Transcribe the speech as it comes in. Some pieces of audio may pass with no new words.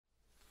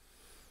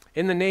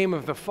In the name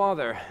of the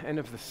Father, and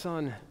of the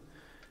Son,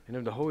 and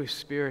of the Holy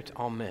Spirit,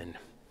 amen.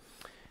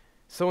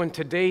 So in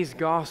today's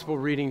gospel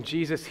reading,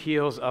 Jesus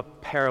heals a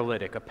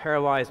paralytic, a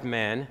paralyzed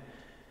man.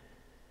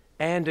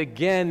 And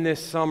again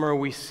this summer,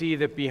 we see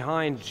that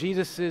behind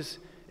Jesus'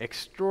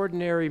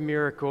 extraordinary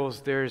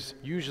miracles, there's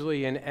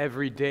usually an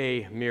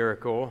everyday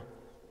miracle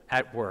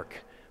at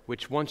work,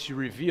 which once you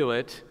reveal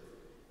it,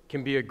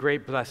 can be a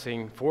great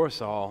blessing for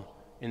us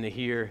all in the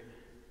here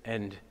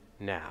and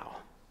now.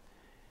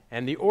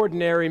 And the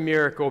ordinary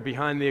miracle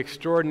behind the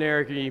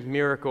extraordinary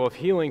miracle of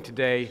healing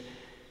today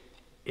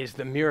is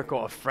the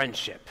miracle of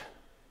friendship.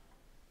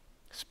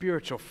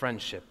 Spiritual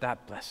friendship,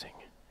 that blessing.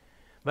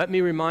 Let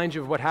me remind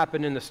you of what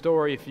happened in the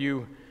story if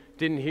you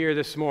didn't hear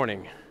this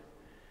morning.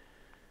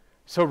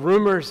 So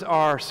rumors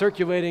are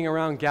circulating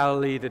around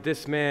Galilee that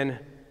this man,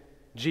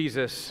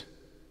 Jesus,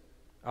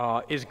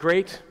 is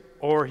great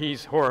or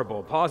he's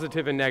horrible,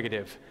 positive and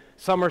negative.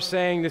 Some are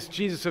saying this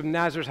Jesus of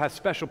Nazareth has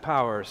special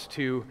powers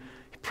to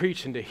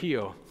preach and to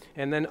heal.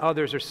 And then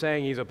others are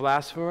saying he's a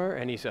blasphemer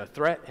and he's a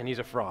threat and he's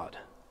a fraud.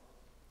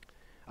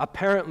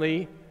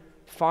 Apparently,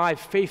 5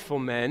 faithful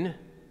men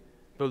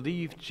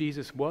believed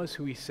Jesus was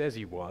who he says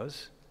he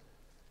was.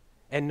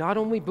 And not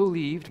only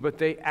believed, but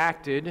they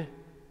acted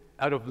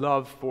out of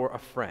love for a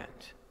friend.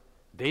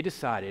 They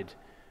decided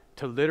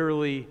to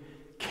literally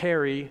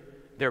carry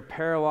their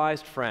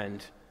paralyzed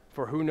friend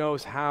for who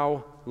knows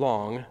how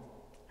long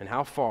and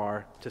how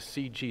far to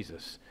see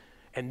Jesus.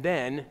 And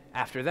then,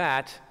 after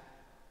that,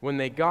 when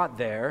they got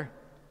there,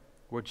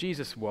 where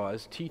Jesus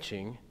was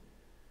teaching,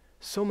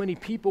 so many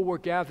people were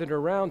gathered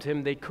around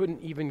him they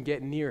couldn't even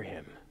get near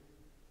him.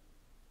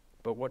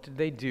 But what did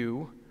they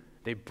do?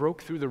 They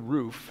broke through the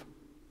roof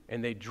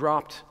and they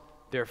dropped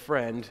their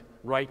friend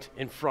right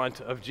in front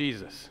of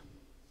Jesus.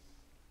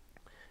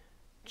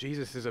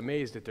 Jesus is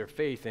amazed at their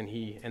faith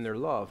and their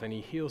love, and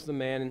he heals the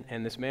man,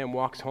 and this man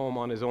walks home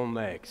on his own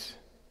legs.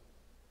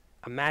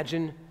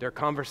 Imagine their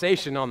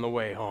conversation on the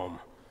way home.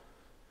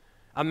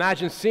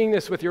 Imagine seeing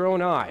this with your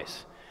own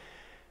eyes.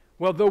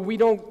 Well, though we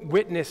don't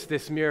witness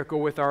this miracle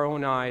with our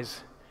own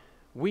eyes,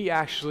 we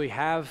actually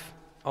have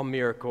a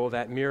miracle,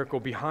 that miracle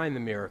behind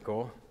the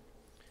miracle,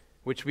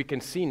 which we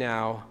can see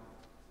now,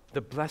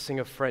 the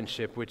blessing of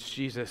friendship, which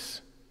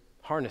Jesus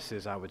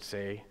harnesses, I would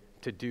say,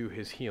 to do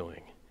his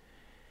healing.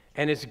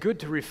 And it's good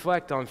to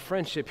reflect on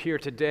friendship here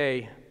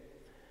today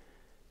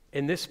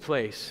in this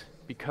place,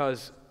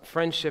 because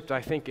friendship,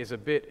 I think, is a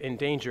bit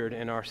endangered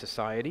in our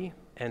society.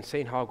 And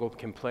St. Hagel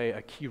can play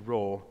a key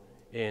role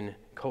in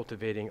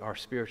cultivating our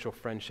spiritual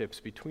friendships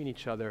between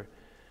each other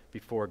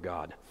before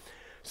God.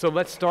 So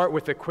let's start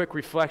with a quick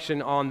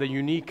reflection on the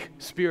unique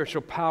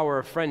spiritual power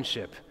of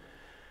friendship.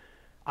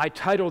 I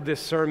titled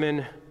this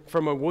sermon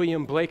from a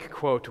William Blake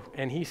quote,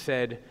 and he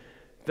said,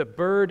 "The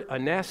bird a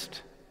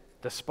nest,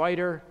 the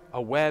spider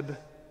a web,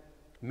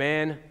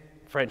 man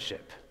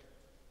friendship."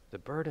 The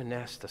bird a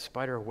nest, the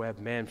spider a web,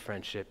 man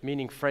friendship,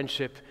 meaning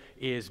friendship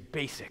is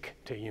basic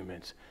to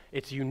humans.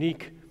 It's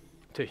unique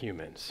to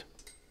humans.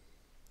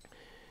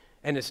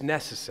 And it's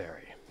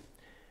necessary.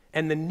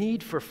 And the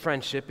need for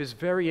friendship is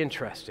very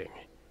interesting.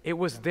 It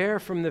was there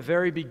from the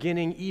very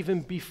beginning,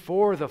 even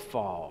before the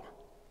fall.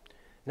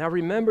 Now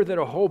remember that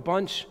a whole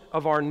bunch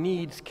of our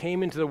needs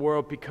came into the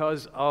world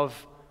because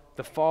of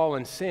the fall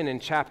and sin in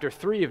chapter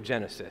 3 of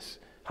Genesis.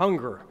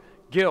 Hunger,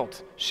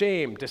 guilt,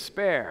 shame,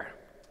 despair.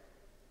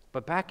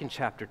 But back in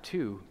chapter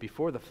 2,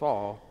 before the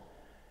fall,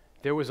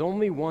 there was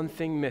only one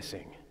thing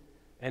missing,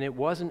 and it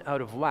wasn't out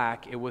of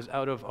lack, it was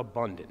out of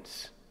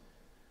abundance.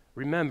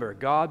 Remember,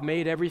 God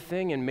made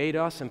everything and made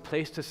us and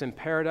placed us in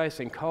paradise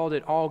and called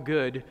it all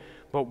good,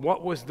 but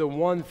what was the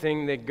one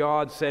thing that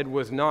God said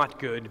was not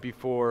good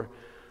before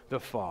the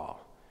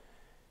fall?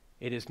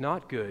 It is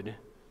not good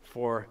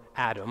for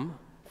Adam,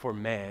 for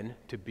man,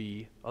 to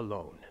be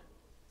alone.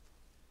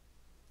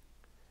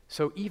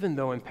 So even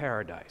though in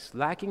paradise,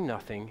 lacking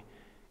nothing,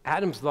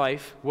 Adam's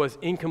life was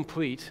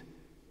incomplete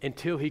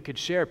until he could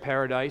share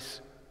paradise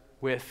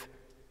with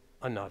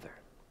another.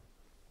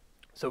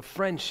 So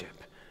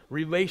friendship,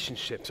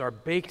 relationships are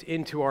baked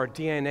into our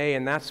DNA,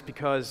 and that's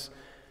because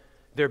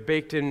they're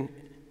baked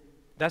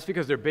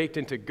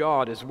into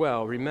God as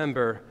well.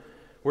 Remember,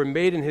 we're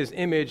made in his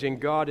image,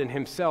 and God in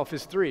himself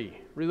is 3: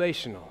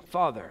 relational,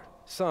 Father,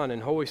 Son,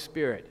 and Holy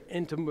Spirit,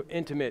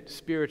 intimate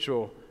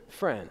spiritual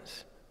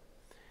friends.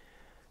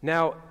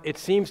 Now, it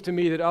seems to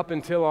me that up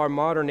until our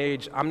modern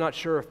age, I'm not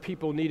sure if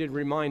people needed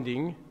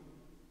reminding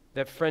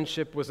that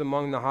friendship was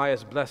among the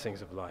highest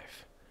blessings of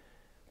life.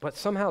 But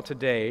somehow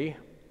today,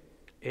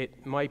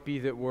 it might be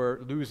that we're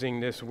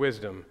losing this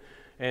wisdom.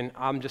 And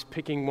I'm just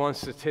picking one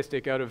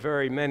statistic out of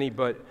very many,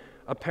 but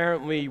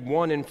apparently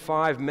 1 in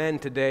 5 men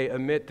today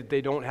admit that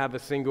they don't have a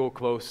single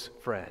close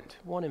friend.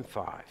 1 in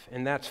 5.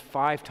 And that's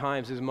 5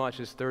 times as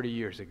much as 30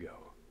 years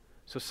ago.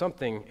 So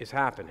something is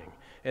happening.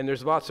 And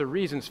there's lots of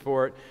reasons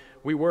for it.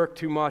 We work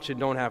too much and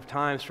don't have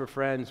times for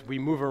friends. We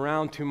move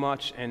around too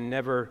much and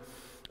never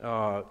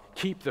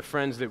keep the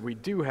friends that we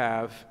do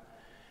have.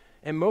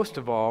 And most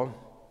of all,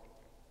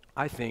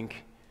 I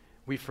think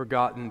we've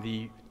forgotten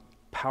the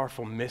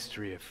powerful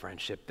mystery of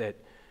friendship, that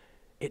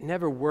it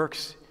never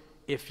works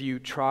if you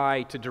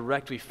try to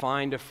directly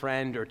find a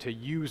friend or to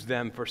use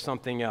them for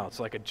something else,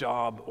 like a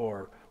job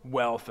or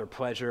wealth or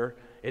pleasure.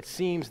 It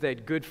seems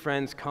that good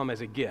friends come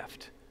as a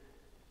gift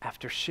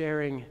after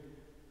sharing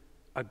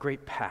a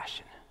great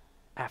passion,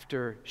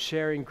 after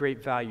sharing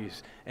great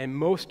values, and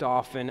most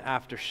often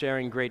after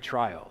sharing great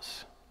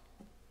trials,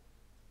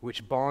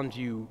 which bond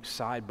you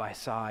side by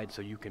side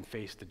so you can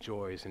face the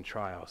joys and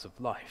trials of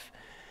life.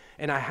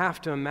 And I have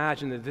to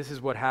imagine that this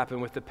is what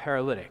happened with the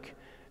paralytic.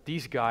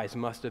 These guys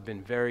must have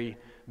been very,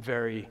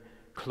 very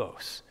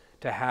close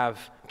to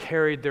have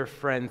carried their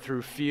friend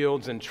through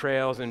fields and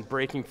trails and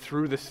breaking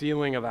through the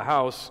ceiling of a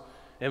house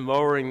and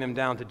lowering them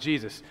down to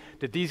Jesus.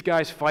 Did these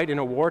guys fight in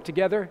a war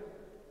together?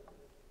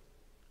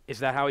 Is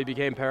that how he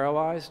became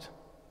paralyzed?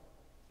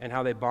 And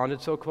how they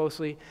bonded so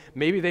closely?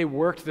 Maybe they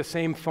worked the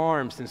same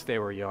farm since they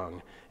were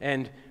young,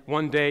 and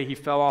one day he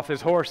fell off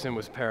his horse and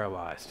was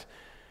paralyzed.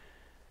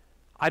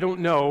 I don't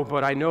know,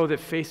 but I know that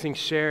facing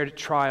shared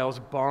trials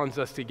bonds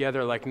us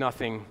together like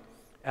nothing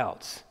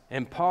else.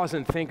 And pause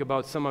and think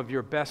about some of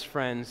your best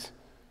friends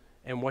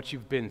and what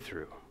you've been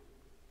through.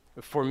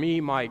 For me,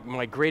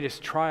 my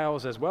greatest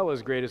trials as well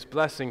as greatest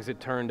blessings, it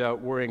turned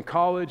out, were in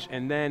college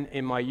and then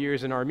in my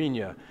years in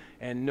Armenia.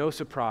 And no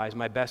surprise,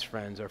 my best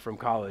friends are from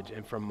college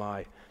and from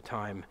my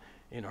time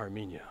in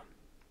Armenia.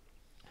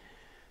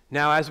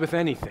 Now, as with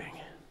anything,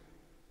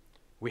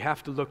 we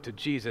have to look to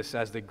Jesus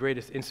as the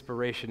greatest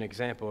inspiration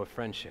example of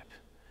friendship.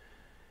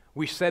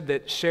 We said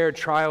that shared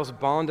trials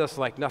bond us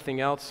like nothing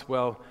else.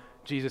 Well,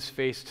 Jesus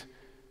faced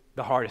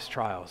the hardest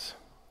trials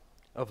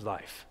of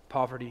life: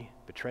 poverty,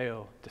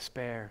 betrayal,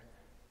 despair,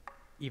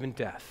 even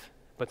death.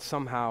 But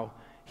somehow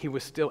he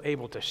was still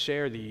able to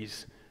share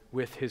these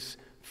with his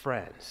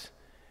friends.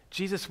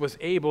 Jesus was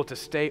able to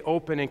stay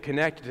open and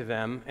connected to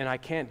them, and I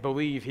can't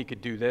believe he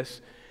could do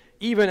this,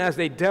 even as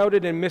they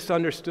doubted and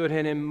misunderstood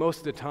him, and most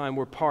of the time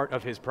were part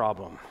of his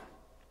problem.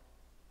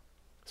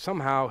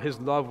 Somehow his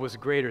love was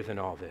greater than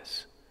all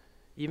this,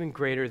 even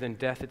greater than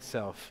death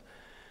itself.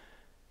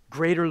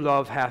 Greater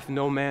love hath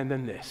no man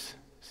than this,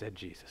 said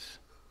Jesus,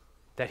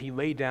 that he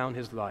laid down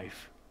his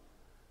life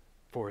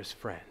for his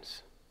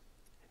friends.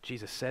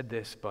 Jesus said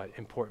this, but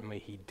importantly,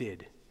 he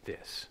did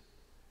this.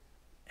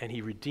 And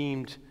he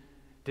redeemed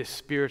this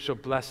spiritual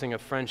blessing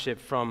of friendship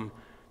from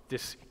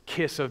this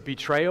kiss of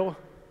betrayal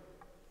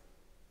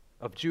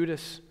of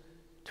Judas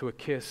to a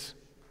kiss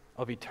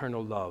of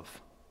eternal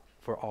love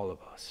for all of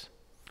us.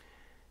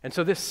 And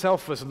so this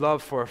selfless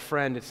love for a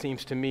friend, it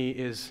seems to me,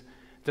 is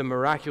the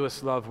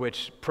miraculous love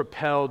which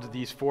propelled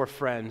these four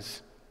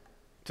friends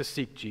to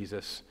seek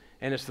Jesus.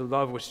 And it's the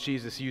love which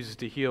Jesus uses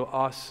to heal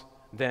us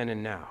then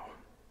and now.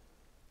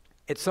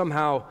 It's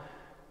somehow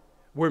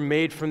we're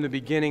made from the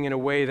beginning in a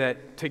way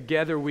that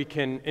together we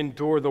can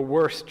endure the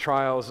worst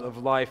trials of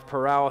life,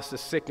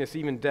 paralysis, sickness,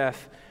 even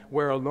death,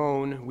 where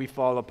alone we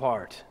fall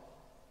apart.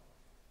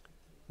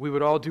 We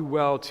would all do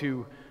well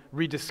to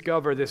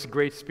rediscover this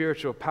great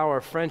spiritual power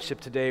of friendship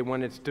today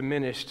when it's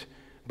diminished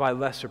by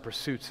lesser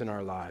pursuits in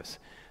our lives.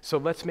 So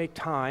let's make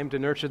time to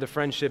nurture the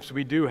friendships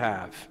we do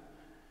have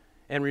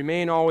and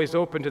remain always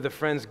open to the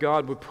friends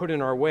God would put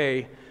in our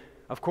way,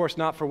 of course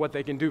not for what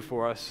they can do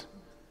for us,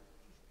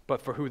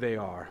 but for who they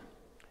are.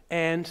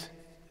 And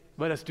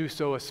let us do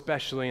so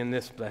especially in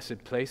this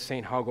blessed place,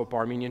 St. Hagop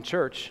Armenian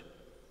Church,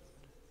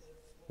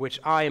 which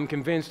I am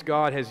convinced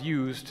God has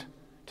used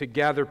to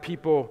gather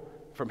people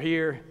from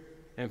here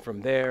and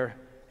from there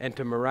and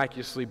to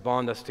miraculously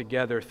bond us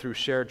together through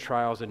shared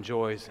trials and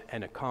joys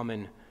and a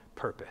common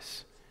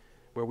purpose,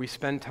 where we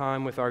spend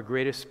time with our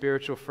greatest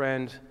spiritual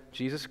friend,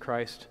 Jesus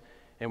Christ,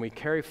 and we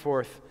carry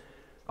forth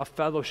a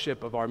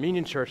fellowship of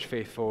Armenian Church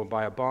faithful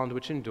by a bond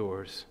which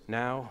endures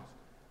now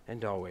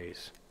and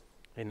always,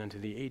 and unto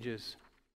the ages